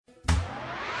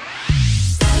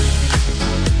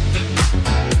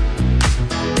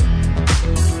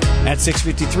At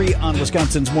 6:53 on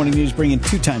Wisconsin's Morning News, bringing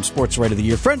two-time Sports Writer of the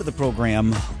Year, friend of the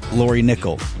program, Lori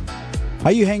Nickel. How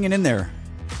you hanging in there?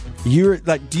 You're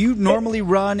like, do you normally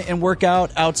run and work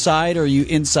out outside, or are you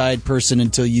inside person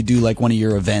until you do like one of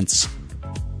your events?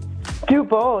 Do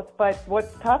both, but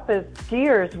what's tough is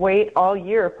skiers wait all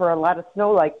year for a lot of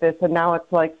snow like this, and now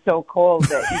it's like so cold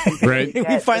that you can right.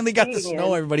 We finally got the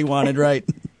snow everybody wanted, right?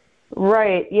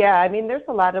 Right, yeah. I mean, there's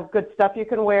a lot of good stuff you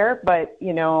can wear, but,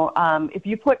 you know, if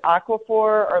you put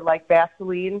Aquaphor or like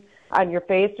Vaseline on your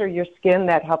face or your skin,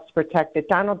 that helps protect it.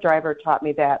 Donald Driver taught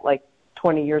me that like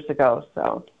 20 years ago,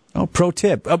 so. Oh, pro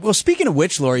tip. Well, speaking of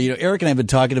which, Lori, Eric and I have been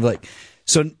talking about, like,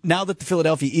 so now that the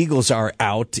Philadelphia Eagles are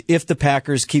out, if the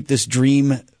Packers keep this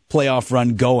dream playoff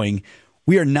run going,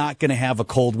 we are not going to have a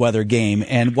cold weather game.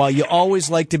 And while you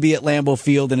always like to be at Lambeau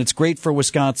Field, and it's great for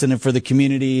Wisconsin and for the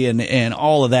community and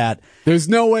all of that, there's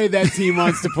no way that team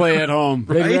wants to play at home.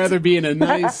 They'd rather be in a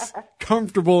nice,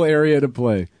 comfortable area to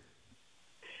play.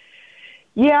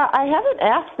 Yeah, I haven't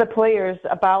asked the players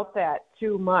about that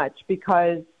too much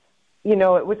because, you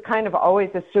know, it was kind of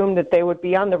always assumed that they would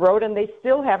be on the road, and they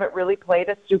still haven't really played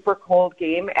a super cold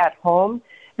game at home.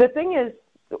 The thing is,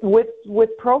 with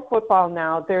pro football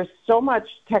now, there's so much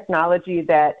technology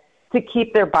that to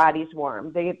keep their bodies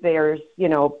warm. There's, you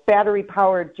know,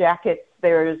 battery-powered jackets.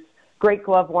 There's great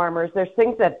glove warmers. There's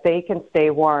things that they can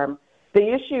stay warm.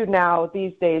 The issue now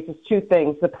these days is two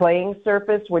things: the playing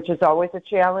surface, which is always a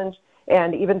challenge,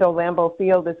 and even though Lambeau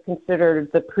Field is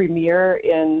considered the premier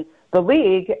in the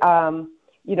league,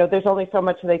 you know, there's only so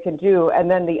much they can do. And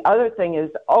then the other thing is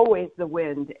always the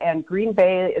wind. And Green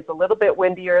Bay is a little bit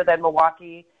windier than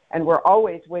Milwaukee, and we're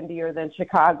always windier than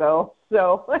Chicago.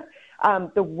 So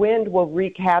the wind will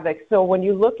wreak havoc. So when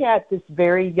you look at this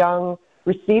very young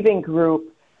receiving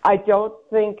group, I don't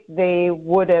think they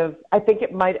would have, I think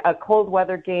a cold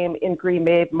weather game in Green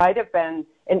Bay might have been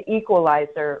an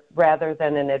equalizer rather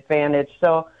than an advantage.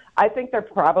 So I think they're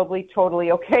probably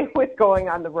totally okay with going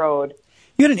on the road.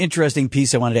 You had an interesting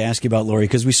piece I wanted to ask you about, Lori,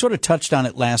 because we sort of touched on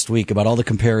it last week about all the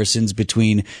comparisons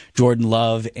between Jordan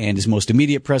Love and his most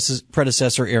immediate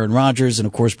predecessor, Aaron Rodgers, and,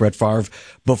 of course, Brett Favre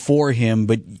before him.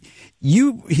 But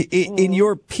you, in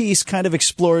your piece, kind of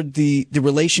explored the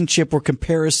relationship or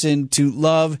comparison to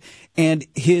Love and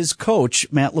his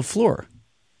coach, Matt LaFleur.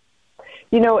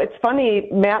 You know, it's funny,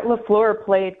 Matt LaFleur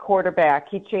played quarterback.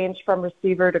 He changed from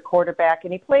receiver to quarterback,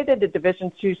 and he played at a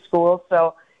Division II school,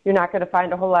 so you're not going to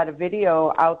find a whole lot of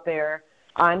video out there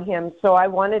on him. So I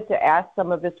wanted to ask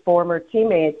some of his former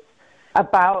teammates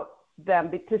about them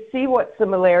to see what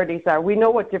similarities are. We know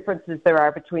what differences there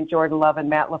are between Jordan Love and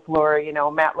Matt LaFleur. You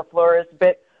know, Matt LaFleur is a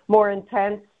bit more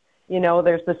intense. You know,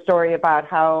 there's the story about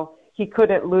how he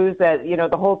couldn't lose that, you know,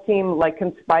 the whole team like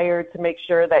conspired to make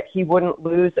sure that he wouldn't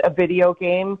lose a video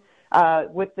game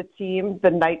with the team the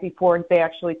night before they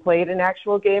actually played an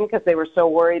actual game because they were so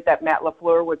worried that Matt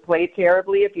LaFleur would play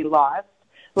terribly if he lost.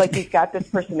 Like, he's got this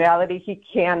personality he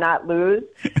cannot lose.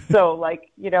 So, like,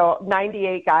 you know,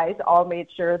 98 guys all made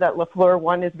sure that LaFleur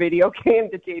won his video game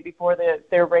the day before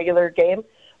their regular game.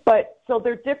 But so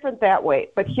they're different that way.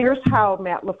 But here's how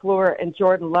Matt LaFleur and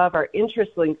Jordan Love are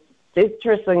interestingly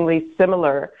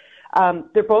similar.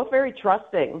 They're both very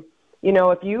trusting. You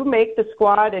know, if you make the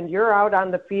squad and you're out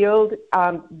on the field,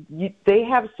 they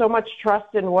have so much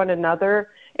trust in one another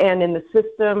and in the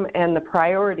system and the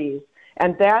priorities.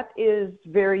 And that is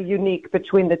very unique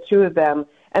between the two of them.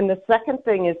 And the second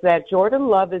thing is that Jordan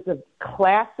Love is a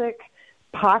classic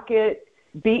pocket,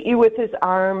 beat you with his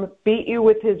arm, beat you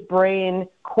with his brain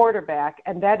quarterback.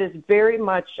 And that is very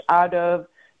much out of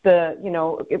the, you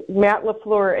know, Matt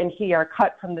LaFleur and he are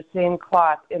cut from the same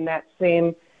cloth in that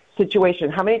same situation.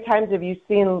 How many times have you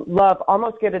seen Love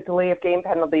almost get a delay of game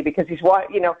penalty because he's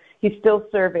still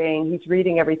surveying, he's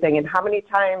reading everything? And how many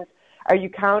times are you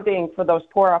counting for those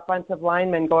poor offensive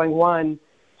linemen going 1,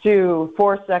 2,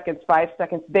 4 seconds, 5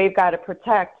 seconds? They've got to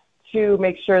protect to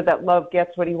make sure that Love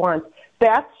gets what he wants.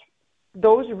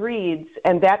 Those reads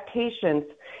and that patience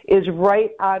is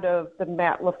right out of the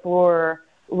Matt LaFleur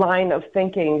line of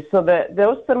thinking. So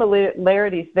those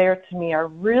similarities there to me are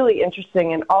really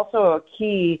interesting and also a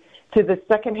key to the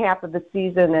second half of the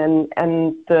season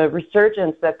and the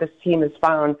resurgence that this team has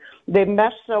found. They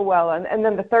mesh so well. And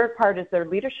then the third part is their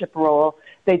leadership role.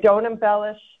 They don't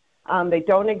embellish. They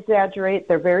don't exaggerate.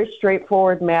 They're very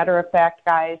straightforward, matter-of-fact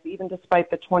guys, even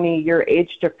despite the 20-year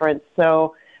age difference.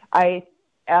 So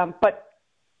but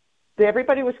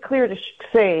everybody was clear to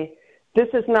say, this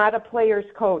is not a player's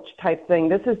coach type thing.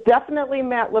 This is definitely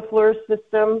Matt LaFleur's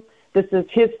system. This is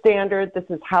his standard. This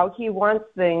is how he wants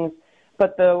things.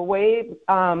 But the way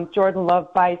Jordan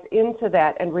Love buys into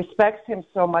that and respects him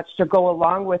so much to go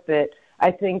along with it,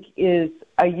 I think is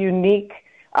a unique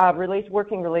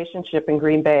working relationship in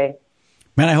Green Bay.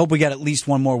 Man, I hope we got at least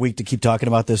one more week to keep talking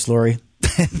about this, Lori.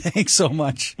 Thanks so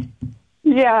much.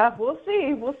 Yeah, we'll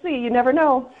see. We'll see. You never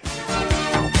know.